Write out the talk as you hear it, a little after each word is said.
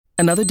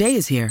Another day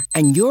is here,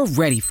 and you're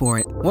ready for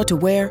it. What to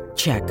wear?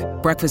 Check.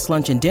 Breakfast,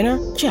 lunch, and dinner?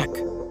 Check.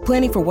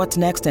 Planning for what's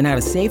next and how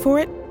to save for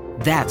it?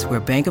 That's where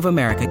Bank of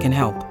America can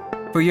help.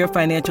 For your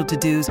financial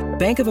to-dos,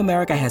 Bank of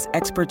America has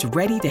experts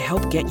ready to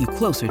help get you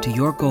closer to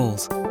your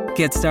goals.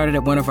 Get started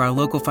at one of our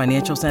local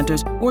financial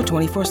centers or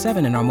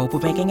 24/7 in our mobile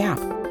banking app.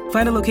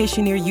 Find a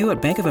location near you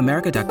at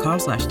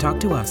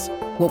bankofamerica.com/talktous.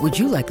 What would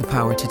you like the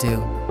power to do?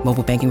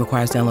 Mobile banking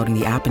requires downloading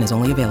the app and is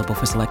only available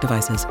for select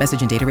devices.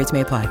 Message and data rates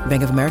may apply.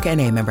 Bank of America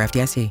N.A., member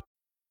FDIC.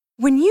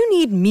 When you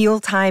need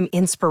mealtime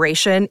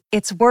inspiration,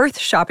 it's worth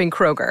shopping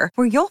Kroger,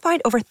 where you'll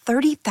find over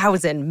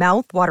 30,000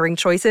 mouth-watering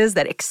choices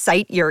that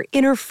excite your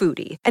inner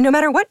foodie. And no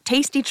matter what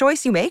tasty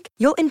choice you make,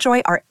 you'll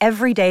enjoy our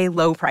everyday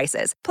low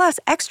prices, plus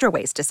extra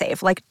ways to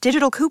save, like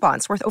digital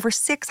coupons worth over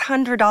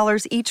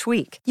 $600 each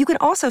week. You can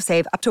also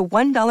save up to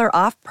 $1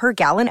 off per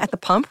gallon at the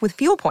pump with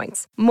fuel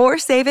points. More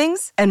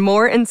savings and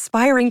more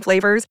inspiring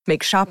flavors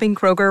make shopping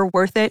Kroger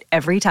worth it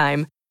every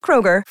time.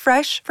 Kroger,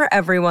 fresh for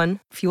everyone.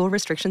 Fuel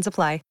restrictions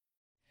apply.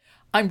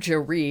 I'm Jo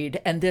Reed,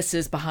 and this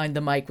is Behind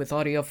the Mic with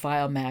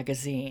AudioFile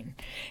Magazine.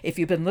 If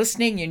you've been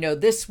listening, you know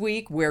this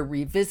week we're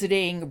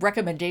revisiting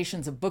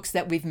recommendations of books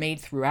that we've made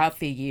throughout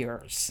the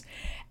years.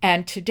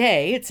 And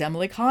today it's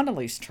Emily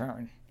Connolly's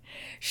turn.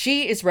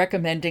 She is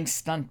recommending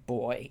Stunt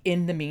Boy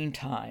in the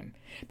Meantime,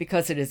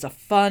 because it is a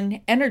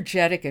fun,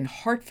 energetic, and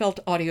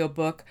heartfelt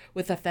audiobook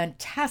with a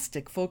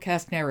fantastic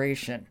full-cast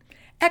narration.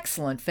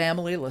 Excellent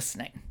family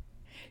listening.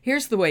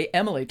 Here's the way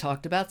Emily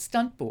talked about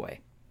Stunt Boy.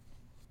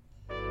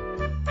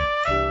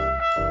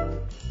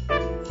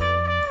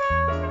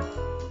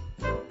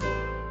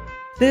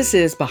 This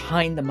is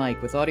Behind the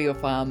Mic with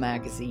AudioFile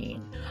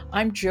Magazine.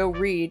 I'm Jo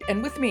Reed,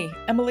 and with me,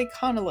 Emily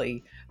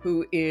Connolly,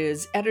 who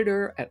is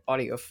editor at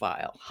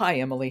AudioFile. Hi,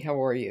 Emily.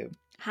 How are you?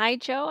 Hi,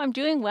 Jo. I'm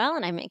doing well,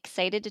 and I'm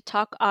excited to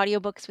talk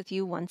audiobooks with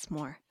you once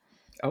more.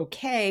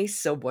 Okay,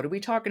 so what are we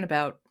talking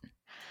about?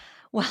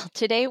 Well,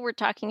 today we're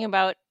talking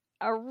about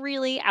a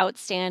really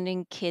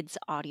outstanding kids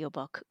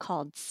audiobook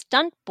called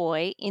Stunt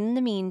Boy in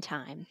the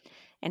Meantime.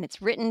 And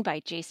it's written by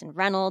Jason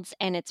Reynolds,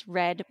 and it's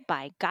read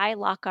by Guy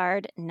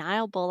Lockard,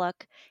 Niall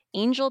Bullock,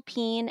 Angel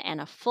Peen,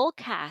 and a full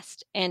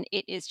cast, and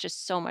it is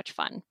just so much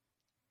fun.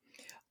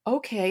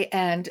 Okay,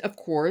 and of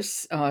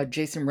course,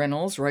 Jason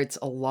Reynolds writes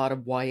a lot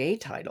of YA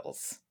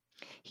titles.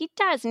 He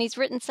does, and he's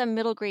written some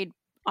middle grade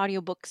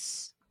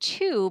audiobooks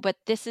too, but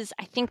this is,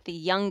 I think, the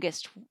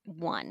youngest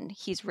one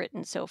he's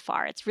written so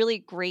far. It's really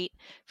great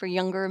for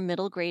younger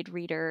middle grade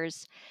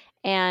readers,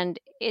 and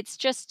it's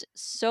just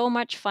so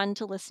much fun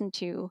to listen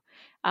to.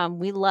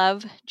 We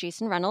love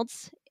Jason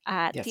Reynolds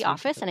at Yes, The we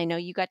Office, do. and I know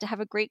you got to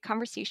have a great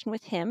conversation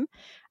with him.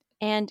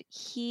 And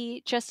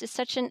he just is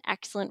such an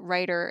excellent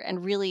writer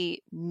and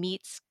really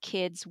meets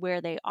kids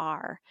where they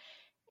are.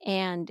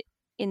 And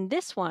in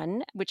this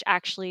one, which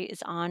actually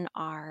is on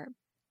our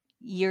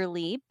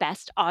yearly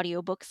best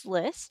audiobooks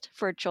list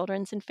for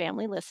children's and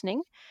family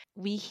listening,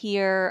 we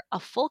hear a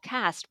full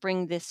cast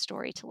bring this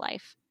story to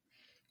life.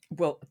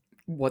 Well,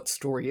 what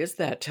story is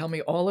that? Tell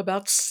me all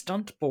about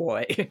Stunt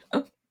Boy.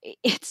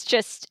 It's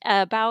just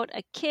about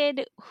a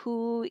kid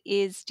who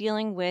is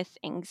dealing with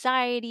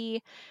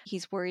anxiety.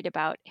 He's worried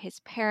about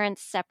his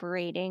parents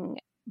separating.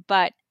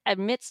 But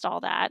amidst all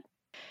that,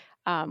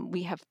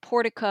 we have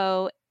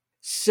Portico.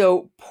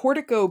 So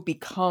Portico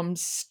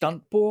becomes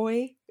Stunt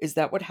Boy? Is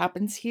that what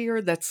happens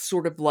here? That's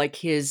sort of like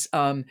his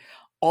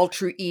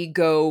alter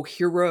ego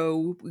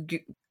hero,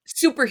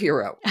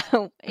 superhero.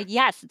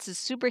 Yes, it's a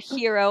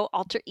superhero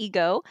alter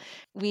ego.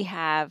 We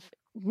have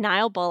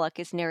Niall Bullock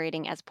is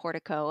narrating as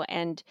Portico,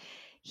 and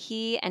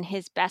he and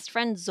his best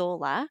friend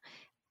Zola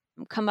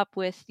come up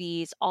with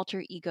these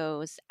alter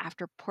egos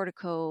after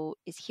Portico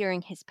is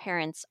hearing his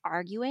parents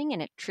arguing,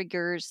 and it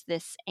triggers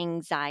this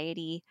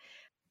anxiety,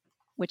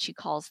 which he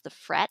calls the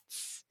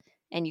frets.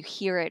 And you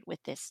hear it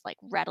with this like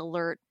red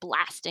alert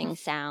blasting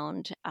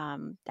sound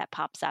that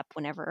pops up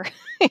whenever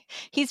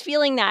he's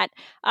feeling that.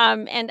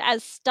 And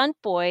as Stunt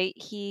Boy,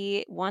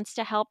 he wants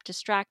to help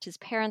distract his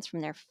parents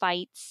from their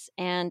fights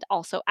and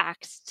also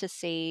acts to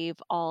save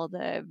all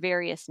the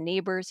various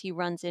neighbors he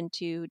runs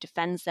into,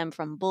 defends them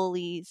from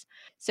bullies.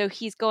 So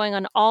he's going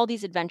on all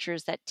these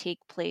adventures that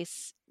take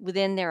place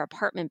within their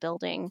apartment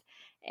building.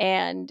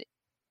 And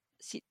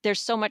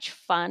there's so much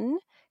fun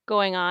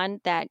going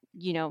on that,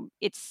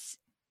 it's,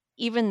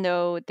 even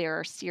though there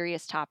are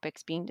serious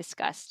topics being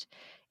discussed,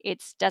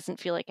 it doesn't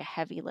feel like a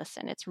heavy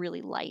listen. It's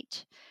really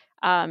light.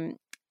 Um,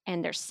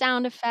 and there's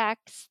sound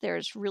effects,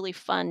 there's really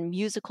fun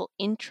musical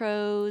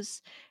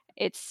intros.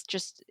 It's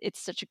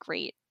such a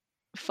great,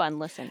 fun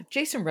listen.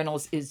 Jason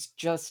Reynolds is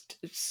just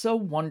so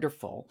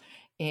wonderful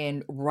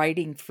in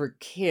writing for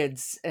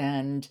kids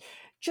and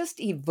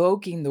just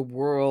evoking the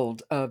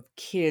world of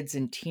kids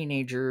and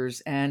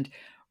teenagers and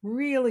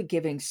really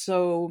giving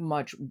so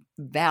much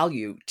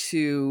value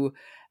to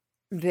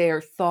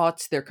their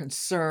thoughts, their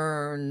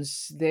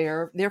concerns,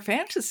 their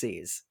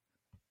fantasies.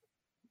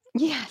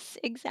 Yes,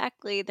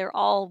 exactly. They're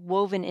all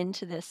woven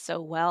into this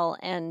so well.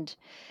 And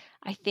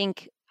I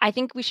think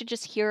we should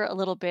just hear a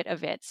little bit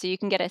of it so you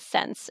can get a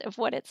sense of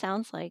what it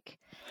sounds like.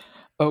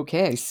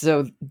 Okay,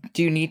 so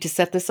Do you need to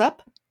set this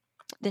up?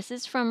 This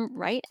is from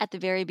right at the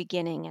very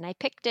beginning, and I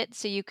picked it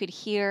so you could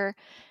hear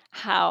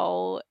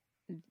how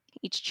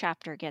each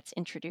chapter gets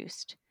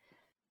introduced.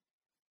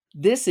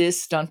 This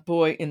is Stunt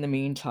Boy in the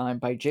Meantime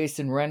by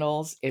Jason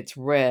Reynolds. It's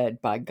read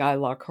by Guy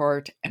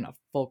Lockhart and a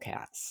full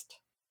cast.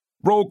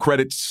 Roll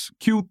credits,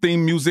 cue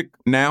theme music,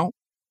 now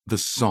the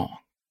song.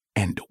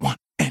 And the one,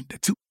 and the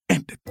two,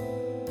 and the...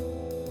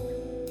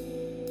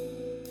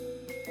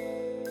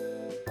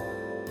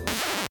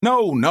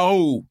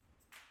 No.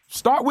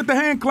 Start with the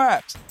hand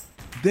claps,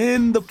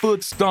 then the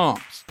foot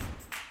stomps.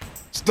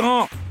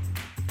 Stomp.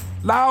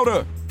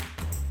 Louder.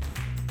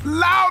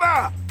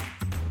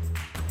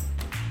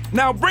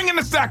 Now bring in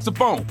the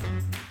saxophone.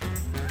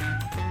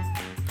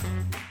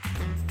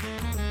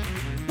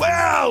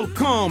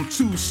 Welcome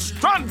to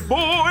Stunt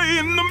Boy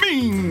in the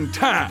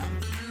Meantime.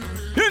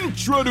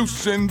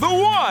 Introducing the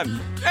one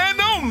and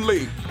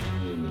only.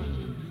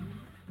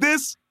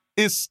 This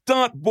is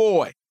Stunt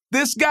Boy.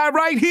 This guy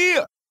right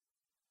here.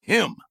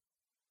 Him.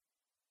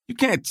 You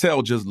can't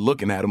tell just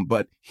looking at him,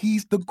 but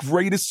he's the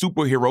greatest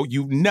superhero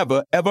you've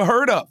never, ever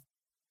heard of.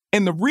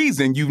 And the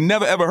reason you've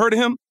never, ever heard of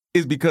him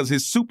is because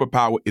his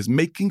superpower is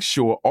making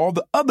sure all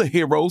the other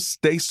heroes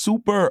stay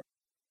super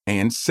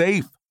and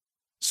safe.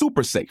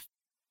 Super safe.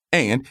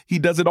 And he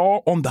does it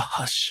all on the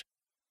hush.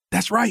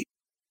 That's right.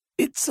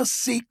 It's a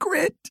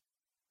secret.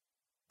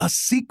 A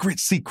secret.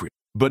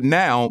 But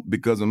now,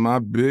 because of my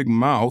big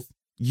mouth,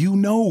 you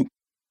know.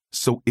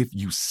 So if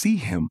you see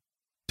him,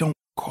 don't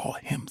call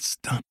him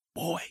Stunt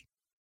Boy.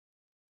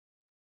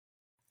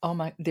 Oh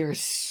my,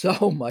 there's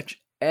so much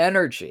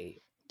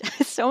energy.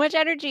 So much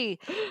energy.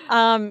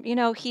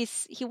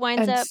 He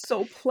winds up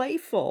so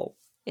playful.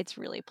 It's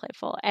really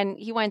playful. And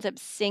he winds up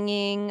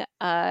singing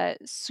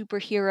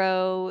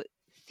superhero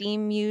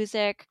theme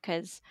music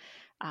because,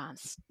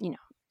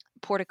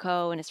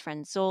 Portico and his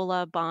friend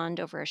Zola bond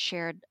over a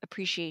shared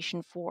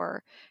appreciation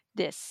for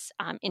this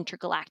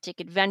intergalactic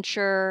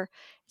adventure.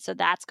 So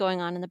that's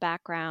going on in the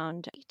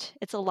background.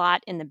 It's a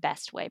lot in the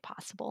best way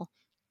possible.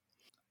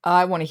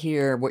 I want to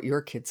hear what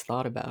your kids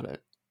thought about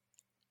it.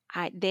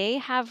 They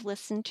have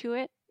listened to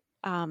it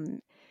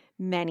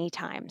many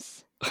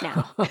times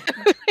now.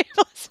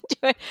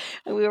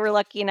 We were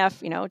lucky enough,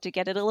 to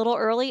get it a little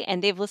early,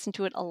 and they've listened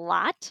to it a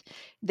lot.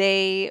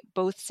 They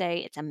both say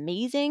it's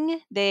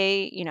amazing.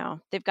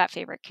 They've got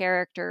favorite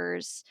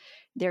characters.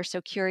 They're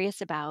so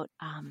curious about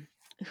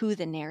who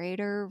the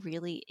narrator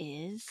really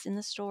is in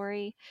the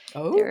story.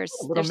 Oh, there's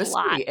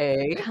mystery, a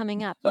lot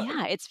coming up.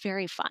 Yeah, it's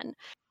very fun.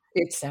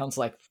 It sounds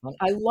like fun.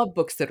 I love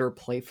books that are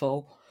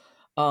playful.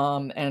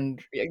 And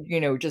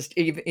just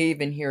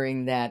even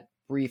hearing that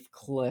brief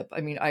clip,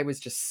 I was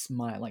just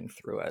smiling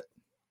through it.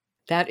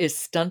 That is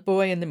Stunt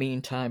Boy in the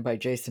Meantime by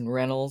Jason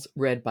Reynolds,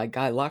 read by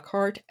Guy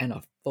Lockhart and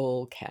a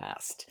full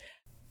cast.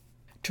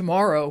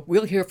 Tomorrow,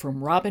 we'll hear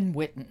from Robin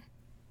Whitten.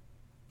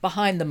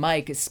 Behind the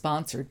Mic is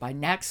sponsored by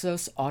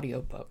Naxos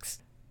Audiobooks.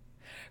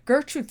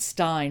 Gertrude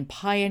Stein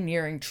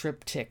pioneering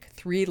triptych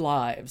 3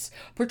 Lives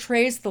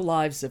portrays the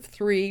lives of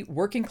 3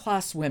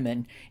 working-class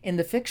women in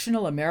the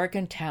fictional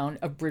American town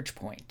of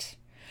Bridgepoint.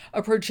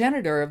 A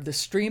progenitor of the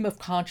stream of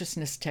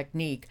consciousness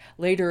technique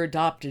later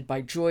adopted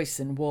by Joyce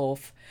and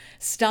Woolf,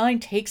 Stein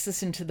takes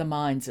us into the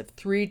minds of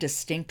 3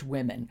 distinct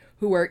women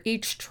who are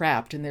each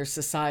trapped in their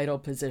societal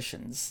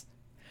positions.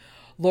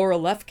 Laura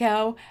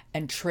Lefkow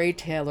and Trey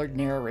Taylor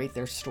narrate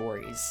their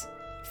stories.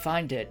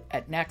 Find it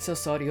at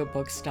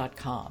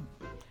naxosaudiobooks.com.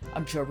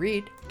 I'm Jo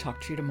Reed.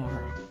 Talk to you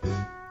tomorrow.